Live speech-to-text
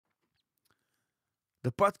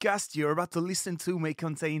The podcast you're about to listen to may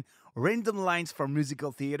contain random lines from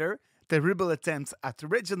musical theater, terrible attempts at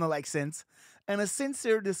regional accents, and a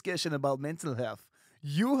sincere discussion about mental health.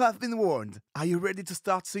 You have been warned. Are you ready to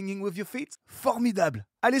start singing with your feet? Formidable!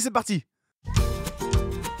 Allez, c'est parti!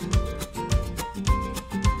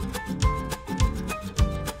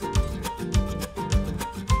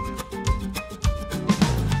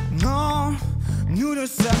 Non, nous ne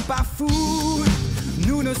sommes pas fous,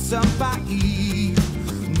 nous ne sommes pas ivres,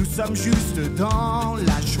 nous sommes juste dans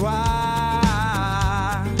la joie.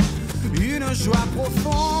 Une joie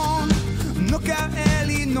profonde, nos cœurs elle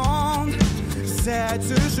inonde. Cette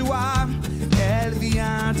joie, elle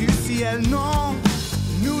vient du ciel. Non,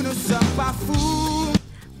 nous ne sommes pas fous.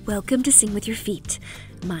 Welcome to Sing With Your Feet.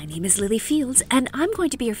 My name is Lily Fields, and I'm going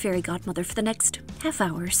to be your fairy godmother for the next half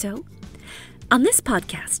hour or so. On this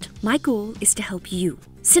podcast, my goal is to help you,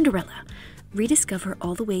 Cinderella, rediscover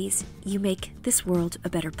all the ways you make this world a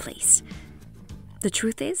better place. The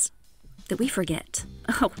truth is that we forget.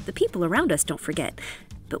 Oh, the people around us don't forget,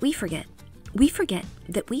 but we forget. We forget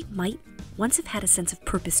that we might once have had a sense of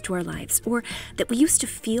purpose to our lives, or that we used to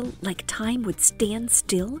feel like time would stand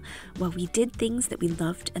still while we did things that we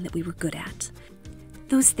loved and that we were good at.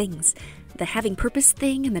 Those things, the having purpose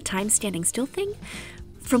thing and the time standing still thing,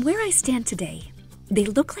 from where I stand today, they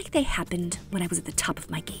look like they happened when I was at the top of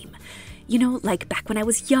my game. You know, like back when I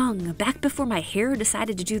was young, back before my hair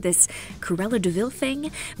decided to do this Cruella de Vil thing,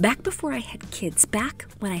 back before I had kids, back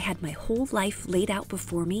when I had my whole life laid out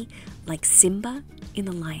before me like Simba in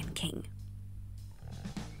The Lion King.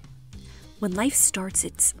 When life starts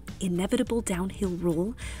its inevitable downhill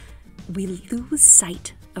roll, we lose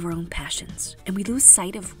sight of our own passions, and we lose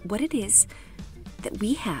sight of what it is that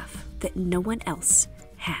we have that no one else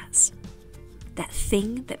has. That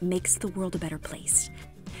thing that makes the world a better place.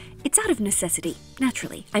 It's out of necessity,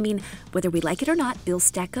 naturally. I mean, whether we like it or not, bills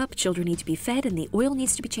stack up, children need to be fed, and the oil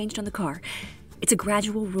needs to be changed on the car. It's a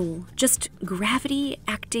gradual rule, just gravity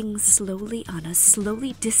acting slowly on us,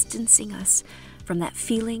 slowly distancing us from that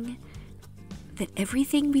feeling that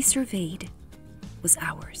everything we surveyed was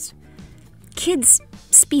ours. Kids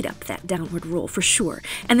speed up that downward roll for sure,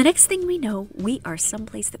 and the next thing we know, we are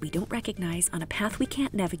someplace that we don't recognize, on a path we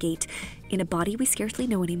can't navigate, in a body we scarcely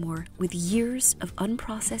know anymore, with years of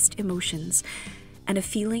unprocessed emotions, and a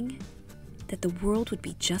feeling that the world would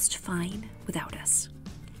be just fine without us.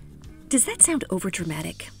 Does that sound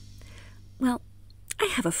overdramatic? Well, I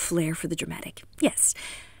have a flair for the dramatic, yes,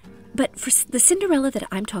 but for the Cinderella that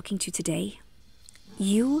I'm talking to today,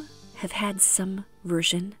 you have had some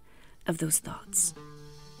version of those thoughts.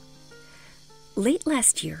 Late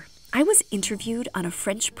last year, I was interviewed on a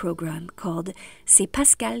French program called C'est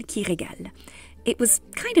Pascal qui régale. It was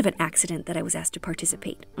kind of an accident that I was asked to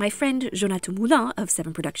participate. My friend Jonathan Moulin of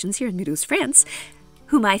Seven Productions here in Mulhouse, France,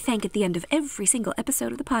 whom I thank at the end of every single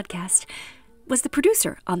episode of the podcast, was the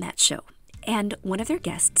producer on that show, and one of their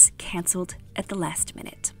guests canceled at the last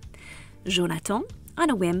minute. Jonathan, on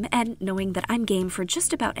a whim, and knowing that I'm game for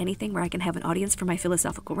just about anything where I can have an audience for my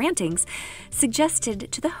philosophical rantings, suggested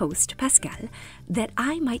to the host, Pascal, that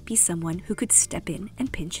I might be someone who could step in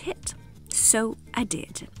and pinch hit. So I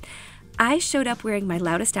did. I showed up wearing my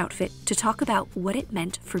loudest outfit to talk about what it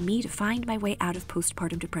meant for me to find my way out of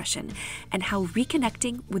postpartum depression, and how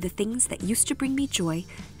reconnecting with the things that used to bring me joy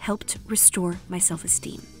helped restore my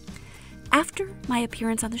self-esteem. After my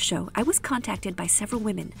appearance on the show, I was contacted by several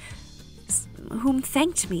women whom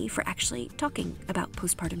thanked me for actually talking about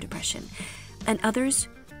postpartum depression, and others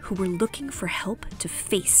who were looking for help to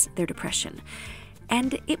face their depression.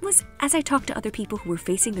 And it was as I talked to other people who were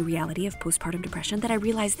facing the reality of postpartum depression that I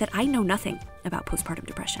realized that I know nothing about postpartum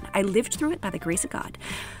depression. I lived through it by the grace of God,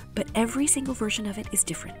 but every single version of it is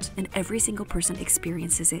different, and every single person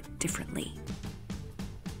experiences it differently.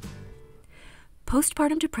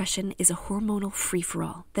 Postpartum depression is a hormonal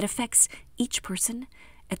free-for-all that affects each person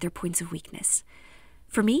at their points of weakness.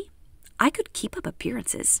 For me, I could keep up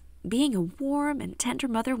appearances, being a warm and tender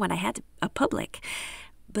mother when I had a public,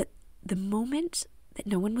 but the moment that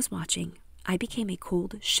no one was watching, I became a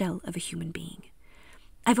cold shell of a human being.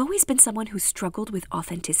 I've always been someone who struggled with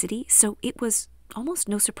authenticity, so it was almost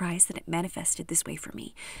no surprise that it manifested this way for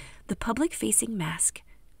me. The public-facing mask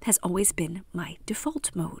has always been my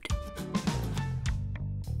default mode.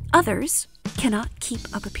 Others cannot keep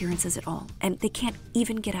up appearances at all, and they can't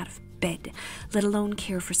even get out of bed, let alone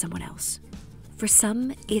care for someone else. For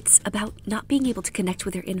some, it's about not being able to connect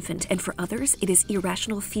with their infant, and for others, it is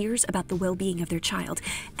irrational fears about the well-being of their child,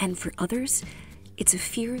 and for others, it's a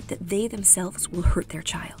fear that they themselves will hurt their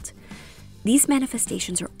child. These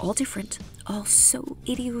manifestations are all different, all so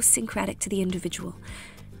idiosyncratic to the individual.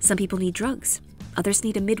 Some people need drugs. Others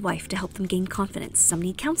need a midwife to help them gain confidence. Some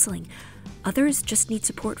need counseling. Others just need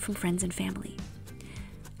support from friends and family.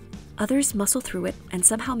 Others muscle through it and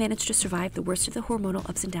somehow manage to survive the worst of the hormonal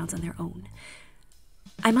ups and downs on their own.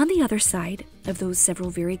 I'm on the other side of those several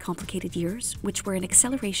very complicated years, which were an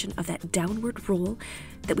acceleration of that downward roll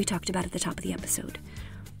that we talked about at the top of the episode.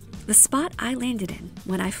 The spot I landed in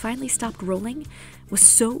when I finally stopped rolling was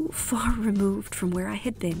so far removed from where I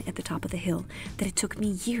had been at the top of the hill that it took me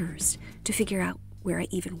years to figure out where I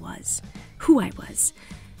even was, who I was,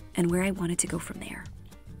 and where I wanted to go from there.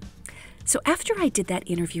 So after I did that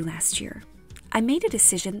interview last year, I made a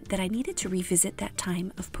decision that I needed to revisit that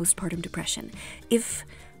time of postpartum depression, if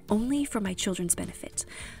only for my children's benefit.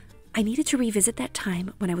 I needed to revisit that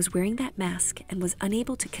time when I was wearing that mask and was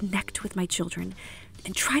unable to connect with my children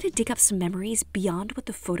and try to dig up some memories beyond what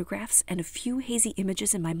the photographs and a few hazy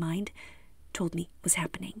images in my mind told me was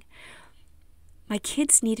happening. My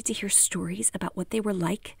kids needed to hear stories about what they were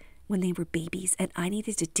like when they were babies, and I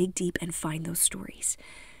needed to dig deep and find those stories.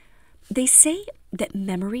 They say that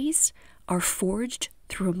memories are forged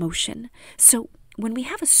through emotion. So when we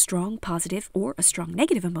have a strong positive or a strong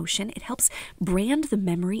negative emotion, it helps brand the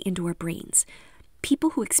memory into our brains.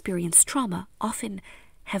 People who experience trauma often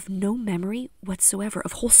have no memory whatsoever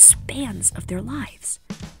of whole spans of their lives.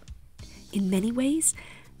 In many ways,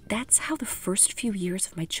 that's how the first few years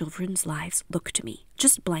of my children's lives look to me.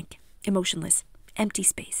 Just blank, emotionless, empty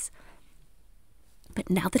space. But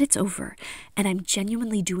now that it's over and I'm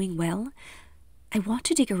genuinely doing well, I want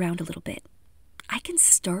to dig around a little bit. I can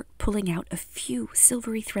start pulling out a few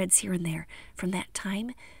silvery threads here and there from that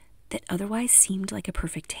time that otherwise seemed like a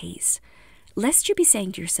perfect haze. Lest you be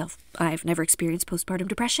saying to yourself, I've never experienced postpartum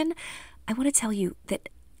depression, I want to tell you that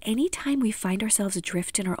anytime we find ourselves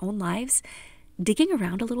adrift in our own lives, digging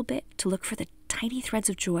around a little bit to look for the tiny threads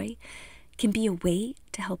of joy can be a way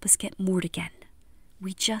to help us get moored again.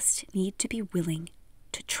 We just need to be willing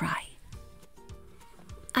to try.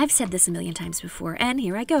 I've said this a million times before, and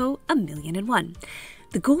here I go, 1,000,001.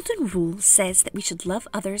 The golden rule says that we should love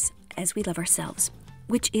others as we love ourselves,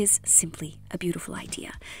 which is simply a beautiful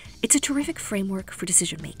idea. It's a terrific framework for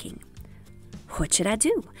decision-making. What should I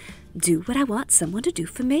do? Do what I want someone to do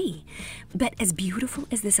for me. But as beautiful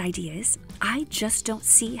as this idea is, I just don't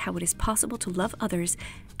see how it is possible to love others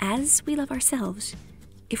as we love ourselves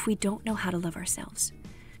if we don't know how to love ourselves.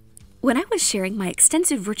 When I was sharing my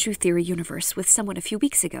extensive virtue theory universe with someone a few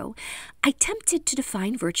weeks ago, I attempted to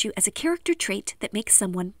define virtue as a character trait that makes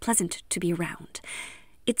someone pleasant to be around.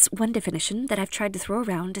 It's one definition that I've tried to throw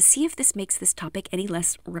around to see if this makes this topic any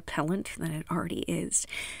less repellent than it already is.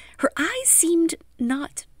 Her eyes seemed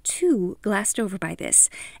not too glassed over by this,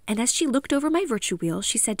 and as she looked over my virtue wheel,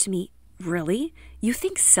 she said to me, "Really? You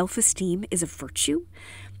think self-esteem is a virtue?"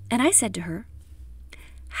 And I said to her,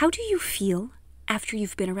 "How do you feel after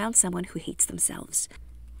you've been around someone who hates themselves?"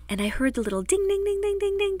 And I heard the little ding, ding, ding, ding,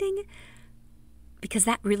 ding, ding, ding, because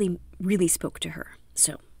that really, really spoke to her.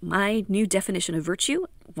 So my new definition of virtue: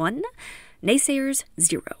 1, naysayers,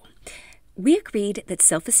 0. We agreed that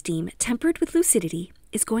self-esteem tempered with lucidity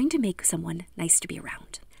is going to make someone nice to be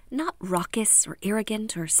around. Not raucous or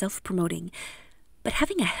arrogant or self-promoting, but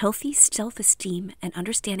having a healthy self-esteem and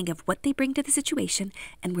understanding of what they bring to the situation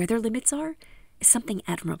and where their limits are is something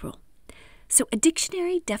admirable. So a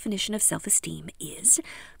dictionary definition of self-esteem is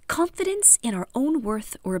confidence in our own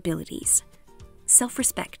worth or abilities.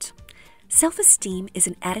 Self-respect. Self-esteem is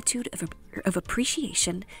an attitude of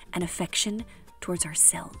appreciation and affection towards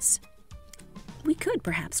ourselves. We could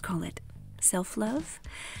perhaps call it self-love.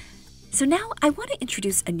 So now I want to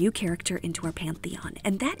introduce a new character into our pantheon,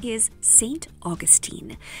 and that is Saint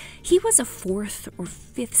Augustine. He was a 4th or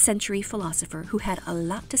 5th century philosopher who had a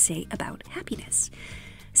lot to say about happiness.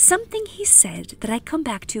 Something he said that I come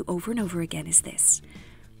back to over and over again is this: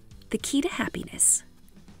 the key to happiness,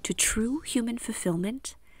 to true human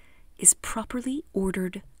fulfillment, is properly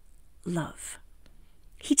ordered love.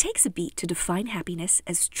 He takes a beat to define happiness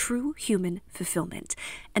as true human fulfillment,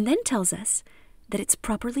 and then tells us that it's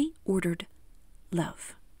properly ordered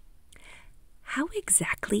love. How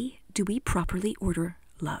exactly do we properly order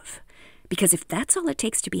love? Because if that's all it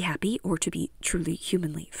takes to be happy or to be truly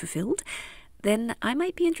humanly fulfilled, then I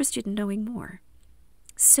might be interested in knowing more.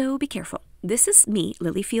 So be careful. This is me,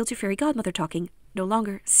 Lily Fields, your fairy godmother, talking, no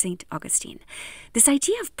longer St. Augustine. This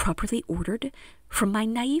idea of properly ordered, from my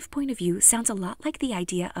naive point of view, sounds a lot like the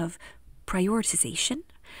idea of prioritization.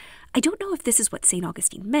 I don't know if this is what St.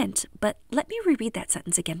 Augustine meant, but let me reread that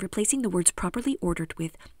sentence again, replacing the words properly ordered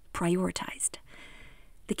with prioritized.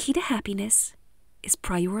 The key to happiness is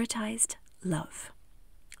prioritized love.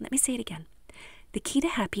 Let me say it again. The key to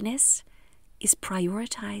happiness is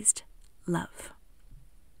prioritized love.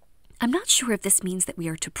 I'm not sure if this means that we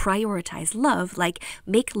are to prioritize love, like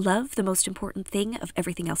make love the most important thing of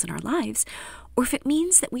everything else in our lives, or if it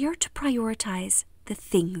means that we are to prioritize the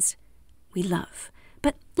things we love.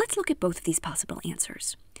 But let's look at both of these possible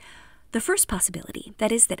answers. The first possibility,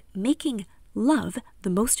 that is that making love the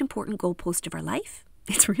most important goalpost of our life,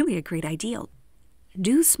 it's really a great ideal.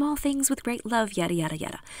 Do small things with great love, yada, yada,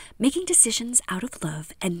 yada. Making decisions out of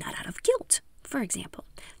love and not out of guilt. For example,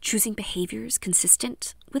 choosing behaviors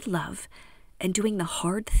consistent with love and doing the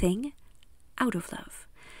hard thing out of love.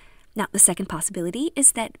 Now, the second possibility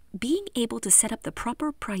is that being able to set up the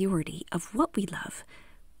proper priority of what we love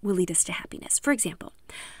will lead us to happiness. For example,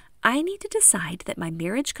 I need to decide that my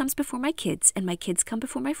marriage comes before my kids, and my kids come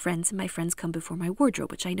before my friends, and my friends come before my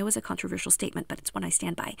wardrobe, which I know is a controversial statement, but it's one I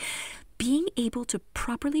stand by. Being able to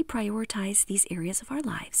properly prioritize these areas of our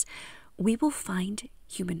lives, we will find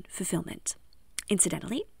human fulfillment.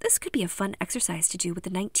 Incidentally, this could be a fun exercise to do with the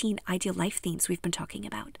 19 ideal life themes we've been talking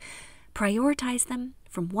about. Prioritize them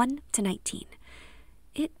from 1 to 19.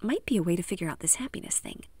 It might be a way to figure out this happiness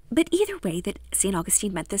thing. But either way that St.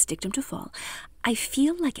 Augustine meant this dictum to fall, I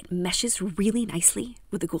feel like it meshes really nicely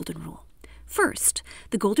with the Golden Rule. First,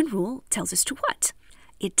 the Golden Rule tells us to what?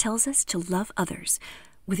 It tells us to love others,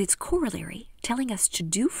 with its corollary telling us to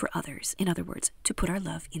do for others, in other words, to put our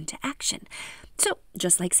love into action. So,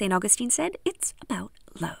 just like St. Augustine said, it's about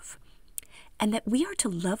love. And that we are to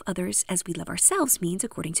love others as we love ourselves means,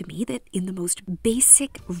 according to me, that in the most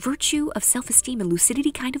basic virtue of self-esteem and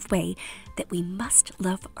lucidity kind of way, that we must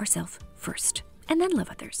love ourselves first and then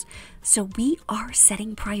love others. So we are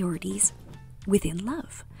setting priorities within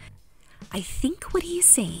love. I think what he is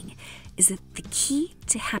saying is that the key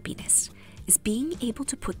to happiness is being able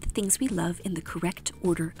to put the things we love in the correct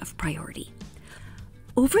order of priority.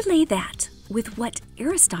 Overlay that with what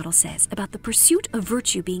Aristotle says about the pursuit of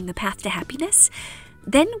virtue being the path to happiness,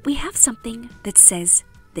 then we have something that says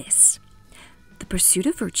this: the pursuit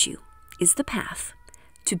of virtue is the path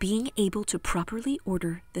to being able to properly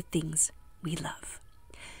order the things we love.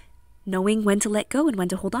 Knowing when to let go and when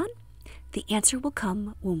to hold on? The answer will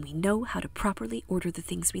come when we know how to properly order the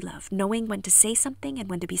things we love. Knowing when to say something and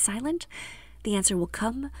when to be silent? The answer will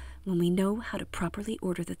come when we know how to properly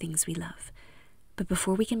order the things we love. But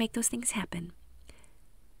before we can make those things happen,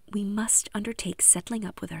 we must undertake settling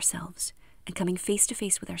up with ourselves and coming face to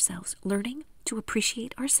face with ourselves, learning to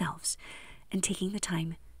appreciate ourselves and taking the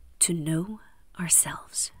time to know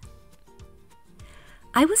ourselves.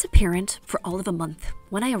 I was a parent for all of a month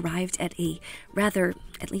when I arrived at a rather,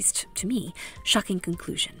 at least to me, shocking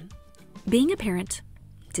conclusion. Being a parent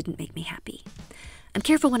didn't make me happy. I'm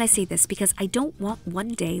careful when I say this because I don't want one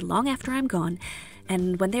day long after I'm gone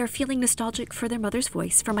and when they are feeling nostalgic for their mother's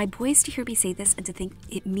voice, for my boys to hear me say this and to think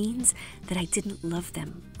it means that I didn't love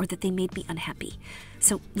them or that they made me unhappy.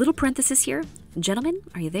 So, little parenthesis here. Gentlemen,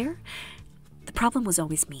 are you there? The problem was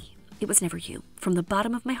always me. It was never you. From the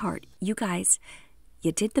bottom of my heart, you guys,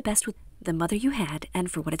 you did the best with the mother you had, and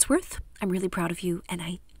for what it's worth, I'm really proud of you, and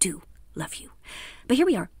I do love you. But here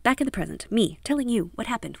we are, back in the present, me telling you what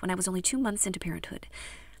happened when I was only 2 months into parenthood.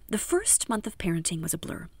 The first month of parenting was a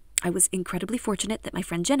blur. I was incredibly fortunate that my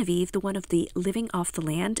friend Genevieve, the one of the living off the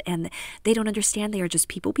land and they don't understand they are just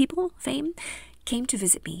people fame, came to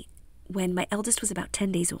visit me when my eldest was about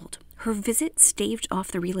 10 days old. Her visit staved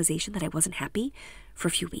off the realization that I wasn't happy for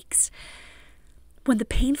a few weeks. When the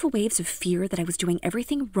painful waves of fear that I was doing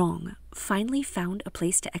everything wrong finally found a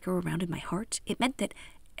place to echo around in my heart, it meant that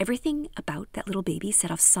everything about that little baby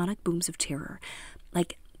set off sonic booms of terror.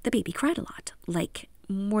 Like, the baby cried a lot. Like,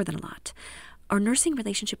 more than a lot. Our nursing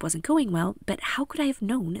relationship wasn't going well, but how could I have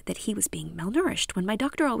known that he was being malnourished when my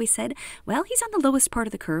doctor always said, well, he's on the lowest part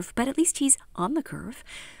of the curve, but at least he's on the curve?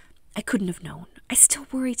 I couldn't have known. I still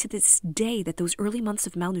worry to this day that those early months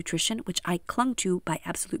of malnutrition, which I clung to by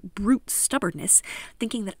absolute brute stubbornness,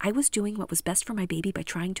 thinking that I was doing what was best for my baby by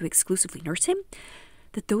trying to exclusively nurse him,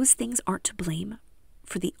 that those things aren't to blame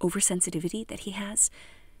for the oversensitivity that he has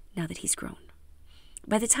now that he's grown.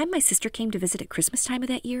 By the time my sister came to visit at Christmas time of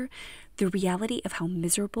that year, the reality of how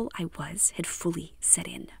miserable I was had fully set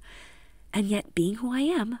in. And yet, being who I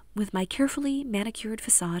am, with my carefully manicured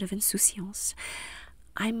facade of insouciance,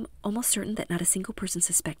 I'm almost certain that not a single person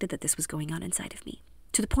suspected that this was going on inside of me.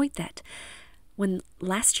 To the point that, when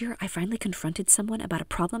last year I finally confronted someone about a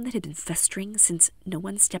problem that had been festering since no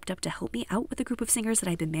one stepped up to help me out with a group of singers that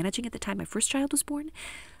I'd been managing at the time my first child was born,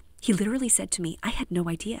 he literally said to me, I had no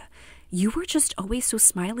idea. You were just always so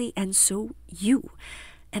smiley and so you.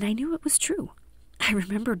 And I knew it was true. I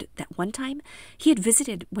remembered that one time he had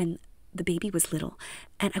visited when the baby was little,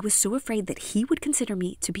 and I was so afraid that he would consider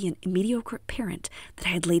me to be a mediocre parent that I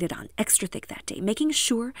had laid it on extra thick that day, making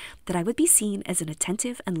sure that I would be seen as an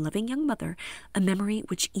attentive and loving young mother, a memory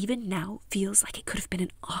which even now feels like it could have been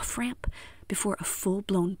an off-ramp before a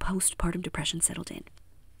full-blown postpartum depression settled in.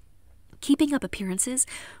 Keeping up appearances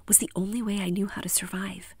was the only way I knew how to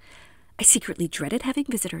survive. I secretly dreaded having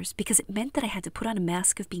visitors because it meant that I had to put on a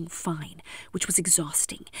mask of being fine, which was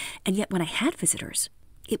exhausting, and yet when I had visitors,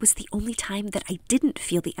 it was the only time that I didn't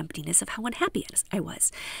feel the emptiness of how unhappy I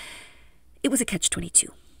was. It was a catch-22.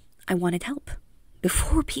 I wanted help.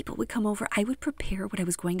 Before people would come over, I would prepare what I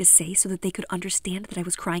was going to say so that they could understand that I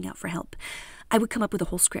was crying out for help. I would come up with a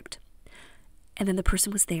whole script. And then the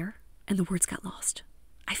person was there, and the words got lost.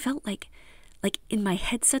 I felt like in my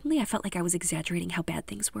head suddenly, I felt like I was exaggerating how bad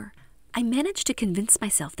things were. I managed to convince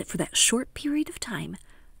myself that for that short period of time,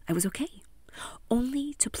 I was okay,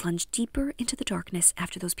 only to plunge deeper into the darkness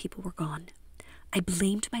after those people were gone. I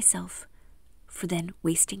blamed myself for then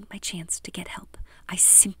wasting my chance to get help. I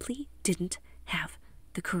simply didn't have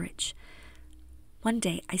the courage. One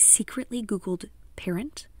day, I secretly Googled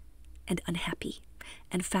parent and unhappy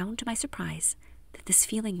and found to my surprise that this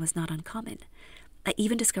feeling was not uncommon. I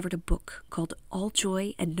even discovered a book called All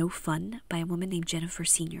Joy and No Fun by a woman named Jennifer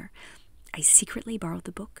Senior. I secretly borrowed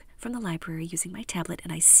the book from the library using my tablet,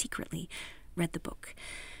 and I secretly read the book.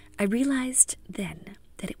 I realized then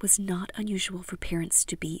that it was not unusual for parents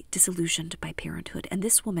to be disillusioned by parenthood, and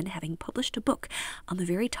this woman, having published a book on the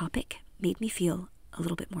very topic, made me feel a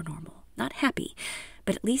little bit more normal. Not happy,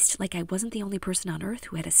 but at least like I wasn't the only person on earth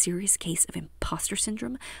who had a serious case of imposter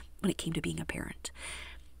syndrome when it came to being a parent.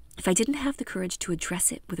 If I didn't have the courage to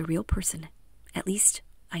address it with a real person, at least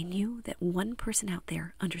I knew that one person out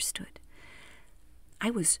there understood.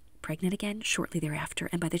 I was pregnant again shortly thereafter,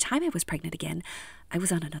 and by the time I was pregnant again, I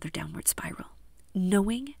was on another downward spiral.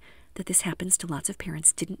 Knowing that this happens to lots of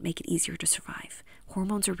parents didn't make it easier to survive.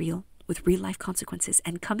 Hormones are real, with real-life consequences,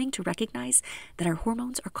 and coming to recognize that our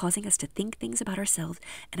hormones are causing us to think things about ourselves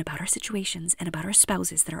and about our situations and about our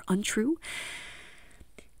spouses that are untrue,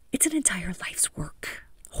 it's an entire life's work.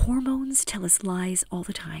 Hormones tell us lies all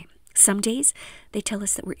the time. Some days, they tell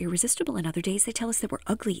us that we're irresistible, and other days they tell us that we're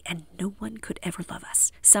ugly and no one could ever love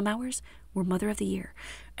us. Some hours, we're Mother of the Year,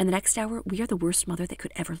 and the next hour, we are the worst mother that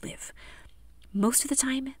could ever live. Most of the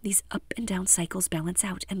time, these up and down cycles balance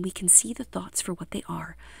out, and we can see the thoughts for what they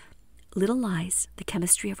are. Little lies the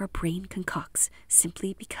chemistry of our brain concocts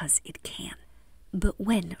simply because it can. But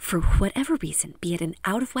when, for whatever reason, be it an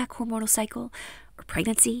out-of-whack hormonal cycle, or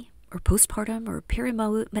pregnancy, or postpartum, or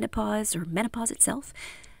perimenopause, or menopause itself,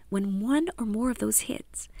 when one or more of those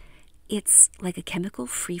hits, it's like a chemical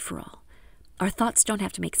free-for-all. Our thoughts don't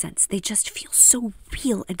have to make sense. They just feel so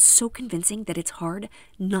real and so convincing that it's hard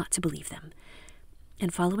not to believe them.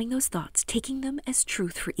 And following those thoughts, taking them as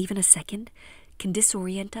truth for even a second, can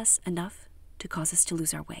disorient us enough to cause us to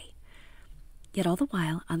lose our way. Yet all the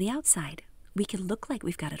while, on the outside, we can look like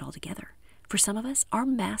we've got it all together. For some of us, our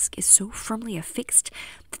mask is so firmly affixed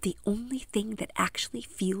that the only thing that actually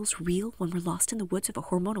feels real when we're lost in the woods of a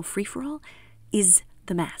hormonal free-for-all is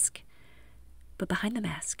the mask. But behind the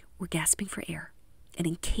mask, we're gasping for air and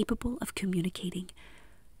incapable of communicating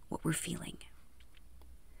what we're feeling.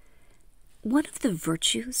 One of the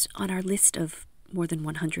virtues on our list of more than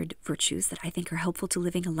 100 virtues that I think are helpful to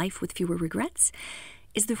living a life with fewer regrets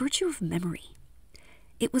is the virtue of memory.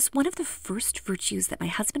 It was one of the first virtues that my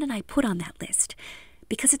husband and I put on that list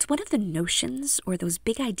because it's one of the notions or those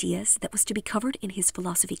big ideas that was to be covered in his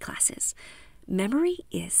philosophy classes. Memory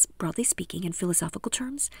is, broadly speaking in philosophical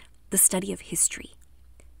terms, the study of history,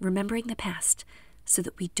 remembering the past so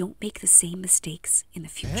that we don't make the same mistakes in the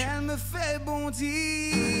future. Elle me fait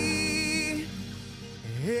bondir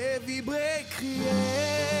et vibrer,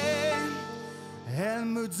 crier. Elle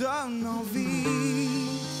me donne envie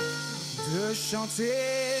de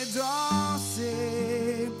chanter,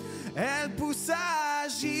 danser. Elle pousse à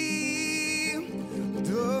agir,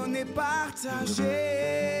 donner,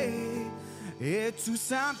 partager, et tout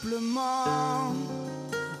simplement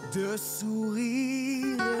de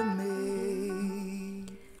sourire, aimer.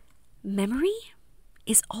 Memory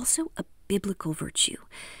is also a biblical virtue.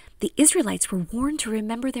 The Israelites were warned to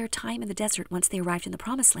remember their time in the desert once they arrived in the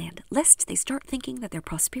Promised Land, lest they start thinking that their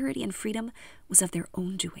prosperity and freedom was of their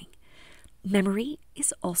own doing. Memory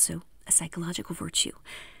is also a psychological virtue.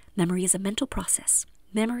 Memory is a mental process.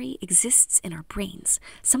 Memory exists in our brains,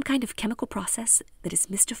 some kind of chemical process that is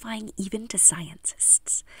mystifying even to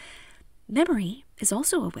scientists. Memory is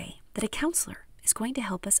also a way that a counselor is going to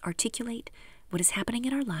help us articulate what is happening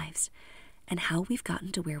in our lives and how we've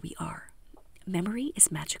gotten to where we are. Memory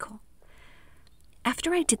is magical.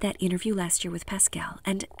 After I did that interview last year with Pascal,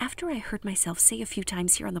 and after I heard myself say a few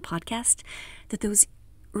times here on the podcast that those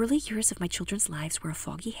early years of my children's lives were a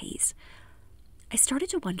foggy haze, I started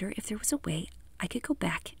to wonder if there was a way I could go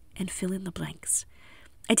back and fill in the blanks.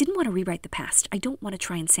 I didn't want to rewrite the past. I don't want to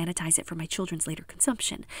try and sanitize it for my children's later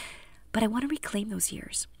consumption, but I want to reclaim those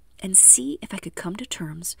years and see if I could come to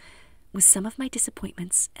terms with some of my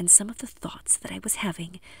disappointments and some of the thoughts that I was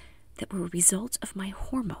having that were a result of my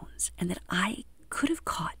hormones and that I could have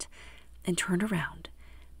caught and turned around,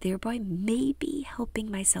 thereby maybe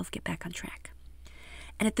helping myself get back on track.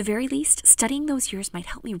 And at the very least, studying those years might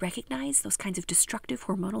help me recognize those kinds of destructive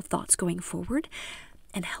hormonal thoughts going forward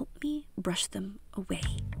and help me brush them away.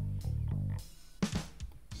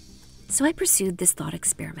 So I pursued this thought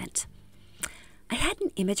experiment. I had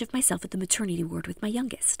an image of myself at the maternity ward with my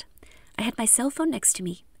youngest. I had my cell phone next to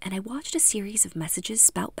me, and I watched a series of messages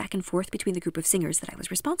spout back and forth between the group of singers that I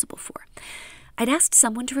was responsible for. I'd asked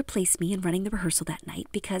someone to replace me in running the rehearsal that night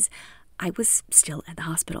because I was still at the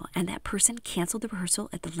hospital, and that person canceled the rehearsal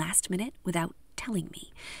at the last minute without telling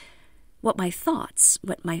me. What my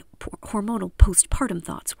hormonal post-partum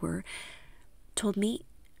thoughts were, told me,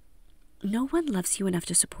 no one loves you enough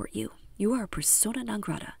to support you. You are a persona non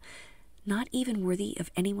grata, not even worthy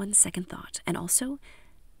of anyone's second thought, and also,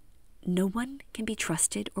 no one can be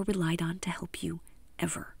trusted or relied on to help you,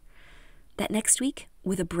 ever. That next week,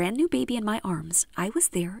 with a brand new baby in my arms, I was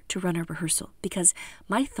there to run a rehearsal because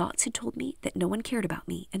my thoughts had told me that no one cared about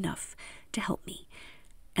me enough to help me,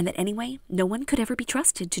 and that anyway, no one could ever be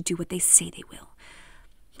trusted to do what they say they will.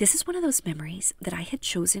 This is one of those memories that I had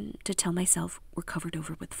chosen to tell myself were covered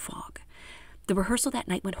over with fog. The rehearsal that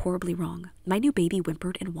night went horribly wrong. My new baby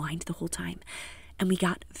whimpered and whined the whole time, and we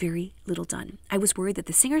got very little done. I was worried that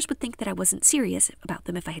the singers would think that I wasn't serious about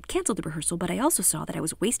them if I had canceled the rehearsal, but I also saw that I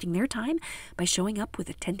was wasting their time by showing up with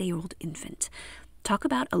a 10-day-old infant. Talk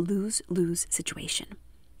about a lose-lose situation.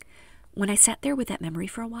 When I sat there with that memory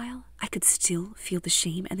for a while, I could still feel the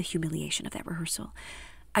shame and the humiliation of that rehearsal.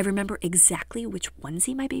 I remember exactly which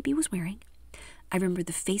onesie my baby was wearing. I remember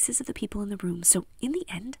the faces of the people in the room. So in the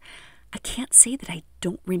end, I can't say that I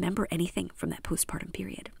don't remember anything from that postpartum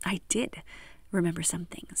period. I did remember some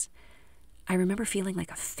things. I remember feeling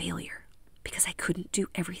like a failure because I couldn't do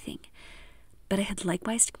everything. But I had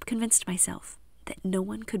likewise convinced myself that no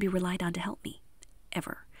one could be relied on to help me,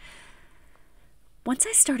 ever. Once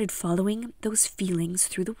I started following those feelings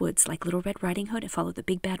through the woods like Little Red Riding Hood and followed the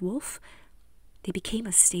big bad wolf, they became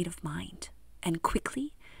a state of mind. And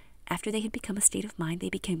quickly, after they had become a state of mind, they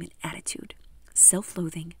became an attitude.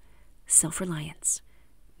 Self-loathing, self-reliance,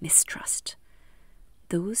 mistrust.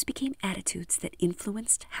 Those became attitudes that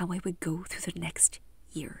influenced how I would go through the next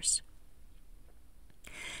years.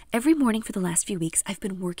 Every morning for the last few weeks, I've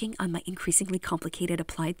been working on my increasingly complicated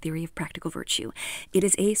applied theory of practical virtue. It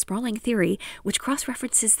is a sprawling theory which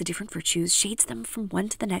cross-references the different virtues, shades them from one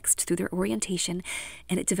to the next through their orientation,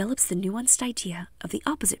 and it develops the nuanced idea of the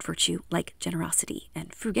opposite virtue, like generosity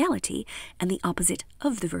and frugality, and the opposite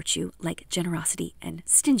of the virtue, like generosity and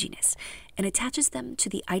stinginess, and attaches them to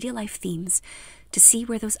the ideal life themes to see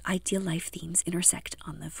where those ideal life themes intersect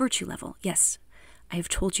on the virtue level. Yes, I have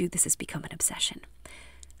told you this has become an obsession.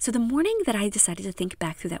 So the morning that I decided to think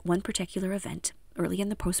back through that one particular event, early in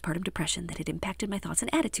the postpartum depression that had impacted my thoughts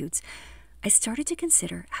and attitudes, I started to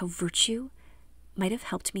consider how virtue might have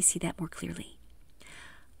helped me see that more clearly.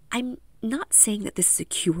 I'm not saying that this is a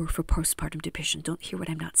cure for postpartum depression. Don't hear what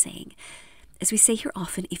I'm not saying. As we say here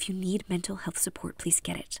often, if you need mental health support, please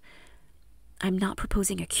get it. I'm not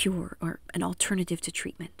proposing a cure or an alternative to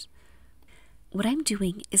treatment. What I'm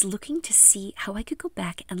doing is looking to see how I could go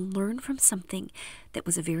back and learn from something that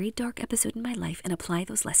was a very dark episode in my life and apply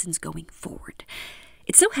those lessons going forward.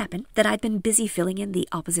 It so happened that I'd been busy filling in the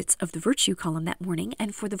opposites of the virtue column that morning,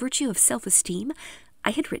 and for the virtue of self-esteem,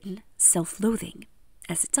 I had written self-loathing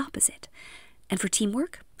as its opposite. And for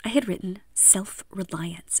teamwork, I had written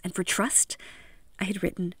self-reliance. And for trust, I had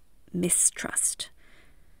written mistrust.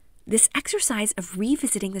 This exercise of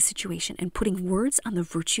revisiting the situation and putting words on the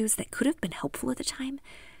virtues that could have been helpful at the time,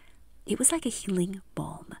 it was like a healing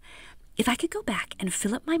balm. If I could go back and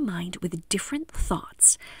fill up my mind with different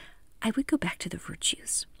thoughts, I would go back to the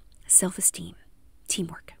virtues: self-esteem,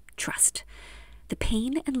 teamwork, trust. The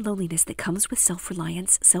pain and loneliness that comes with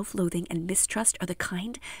self-reliance, self-loathing, and mistrust are the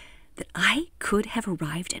kind that I could have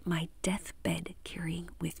arrived at my deathbed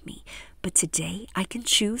carrying with me. But today, I can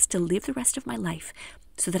choose to live the rest of my life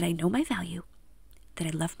so that I know my value, that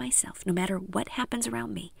I love myself, no matter what happens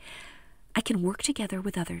around me. I can work together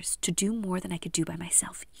with others to do more than I could do by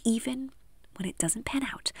myself. Even when it doesn't pan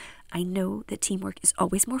out, I know that teamwork is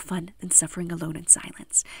always more fun than suffering alone in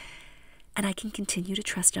silence. And I can continue to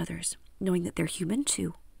trust others, knowing that they're human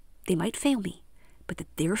too. They might fail me, but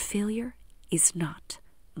that their failure is not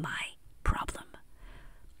my problem.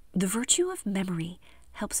 The virtue of memory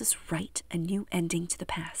helps us write a new ending to the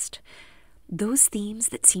past. Those themes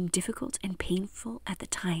that seem difficult and painful at the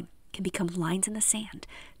time can become lines in the sand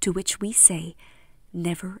to which we say,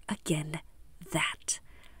 never again that.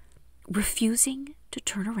 Refusing to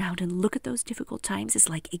turn around and look at those difficult times is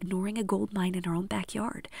like ignoring a gold mine in our own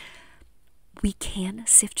backyard. We can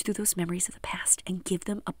sift through those memories of the past and give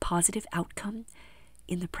them a positive outcome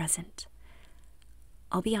in the present.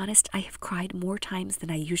 I'll be honest, I have cried more times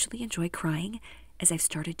than I usually enjoy crying as I've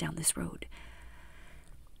started down this road.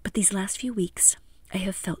 But these last few weeks, I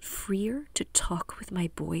have felt freer to talk with my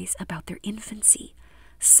boys about their infancy.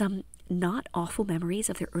 Some not awful memories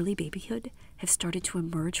of their early babyhood have started to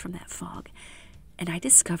emerge from that fog, and I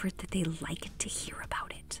discovered that they like to hear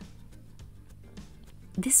about it.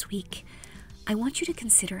 This week, I want you to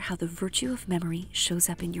consider how the virtue of memory shows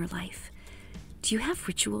up in your life. Do you have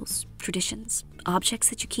rituals, traditions, objects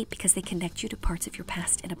that you keep because they connect you to parts of your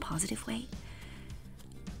past in a positive way?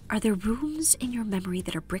 Are there rooms in your memory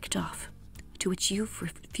that are bricked off, to which you've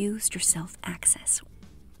refused yourself access?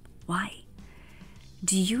 Why?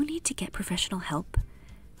 Do you need to get professional help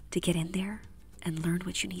to get in there and learn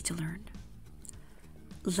what you need to learn?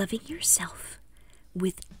 Loving yourself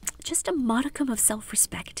with just a modicum of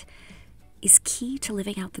self-respect is key to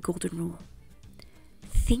living out the golden rule.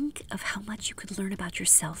 Think of how much you could learn about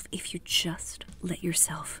yourself if you just let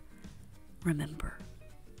yourself remember.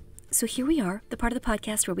 So here we are, the part of the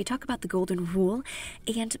podcast where we talk about the golden rule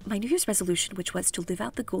and my New Year's resolution, which was to live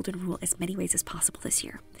out the golden rule as many ways as possible this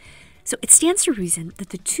year. So it stands to reason that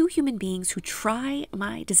the two human beings who try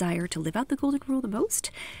my desire to live out the golden rule the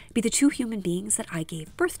most be the two human beings that I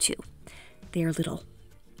gave birth to. They are little,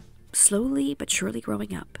 slowly but surely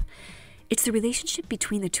growing up. It's the relationship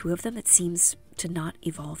between the two of them that seems to not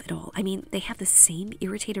evolve at all. I mean, they have the same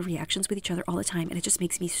irritated reactions with each other all the time, and it just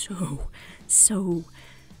makes me so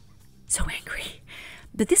angry.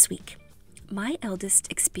 But this week, my eldest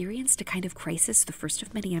experienced a kind of crisis, the first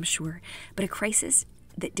of many, I'm sure, but a crisis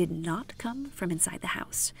that did not come from inside the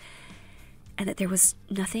house, and that there was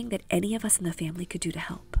nothing that any of us in the family could do to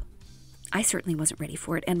help. I certainly wasn't ready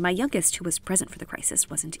for it, and my youngest, who was present for the crisis,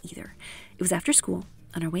 wasn't either. It was after school,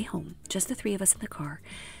 on our way home, just the three of us in the car,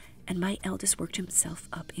 and my eldest worked himself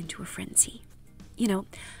up into a frenzy. You know,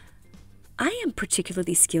 I am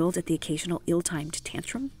particularly skilled at the occasional ill-timed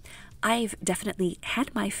tantrum. I've definitely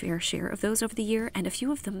had my fair share of those over the year, and a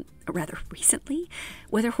few of them rather recently.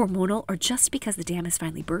 Whether hormonal or just because the dam has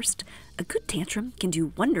finally burst, a good tantrum can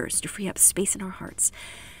do wonders to free up space in our hearts.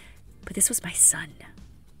 But this was my son.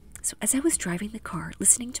 So as I was driving the car,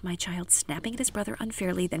 listening to my child snapping at his brother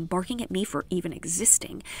unfairly, then barking at me for even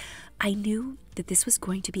existing, I knew that this was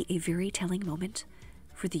going to be a very telling moment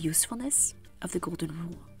for the usefulness of the golden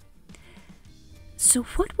rule. So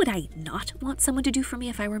what would I not want someone to do for me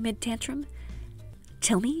if I were mid-tantrum?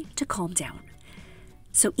 Tell me to calm down.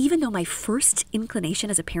 So even though my first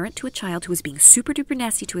inclination as a parent to a child who was being super duper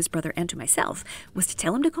nasty to his brother and to myself was to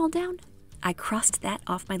tell him to calm down, I crossed that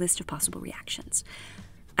off my list of possible reactions.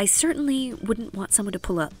 I certainly wouldn't want someone to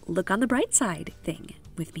pull a look on the bright side thing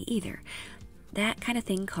with me either. That kind of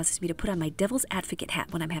thing causes me to put on my devil's advocate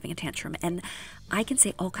hat when I'm having a tantrum, and I can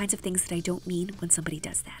say all kinds of things that I don't mean when somebody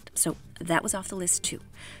does that. So that was off the list too.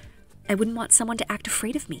 I wouldn't want someone to act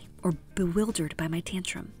afraid of me or bewildered by my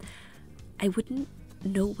tantrum. I wouldn't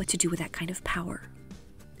know what to do with that kind of power,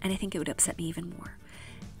 and I think it would upset me even more.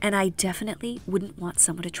 And I definitely wouldn't want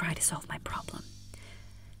someone to try to solve my problem.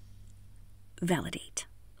 Validate.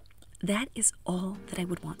 That is all that I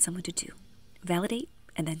would want someone to do. Validate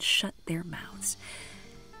and then shut their mouths.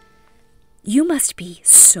 You must be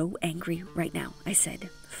so angry right now, I said,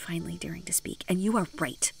 finally daring to speak, and you are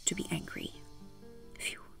right to be angry.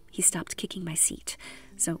 Phew, he stopped kicking my seat,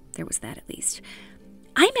 so there was that at least.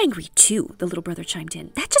 I'm angry too, the little brother chimed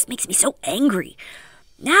in. That just makes me so angry.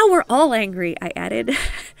 Now we're all angry, I added.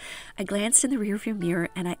 I glanced in the rearview mirror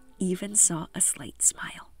and I even saw a slight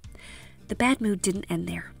smile. The bad mood didn't end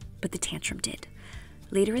there, but the tantrum did.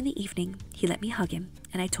 Later in the evening, he let me hug him,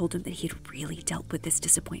 and I told him that he had really dealt with this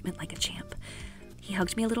disappointment like a champ. He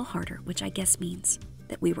hugged me a little harder, which I guess means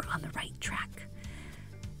that we were on the right track.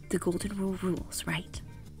 The golden rule rules, right?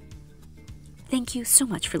 Thank you so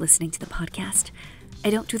much for listening to the podcast. I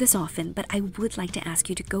don't do this often, but I would like to ask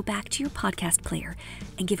you to go back to your podcast player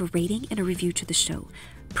and give a rating and a review to the show,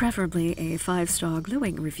 preferably a 5-star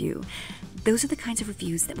glowing review. Those are the kinds of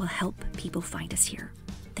reviews that will help people find us here.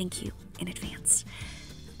 Thank you in advance.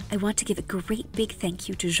 I want to give a great big thank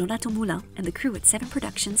you to Jonathan Moulin and the crew at 7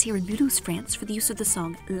 Productions here in Mulhouse, France for the use of the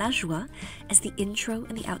song La Joie as the intro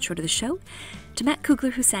and the outro to the show, to Matt Kugler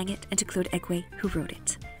who sang it, and to Claude Egwe who wrote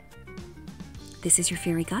it. This is your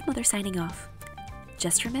fairy godmother signing off.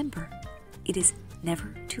 Just remember, it is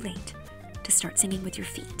never too late to start singing with your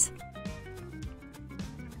feet.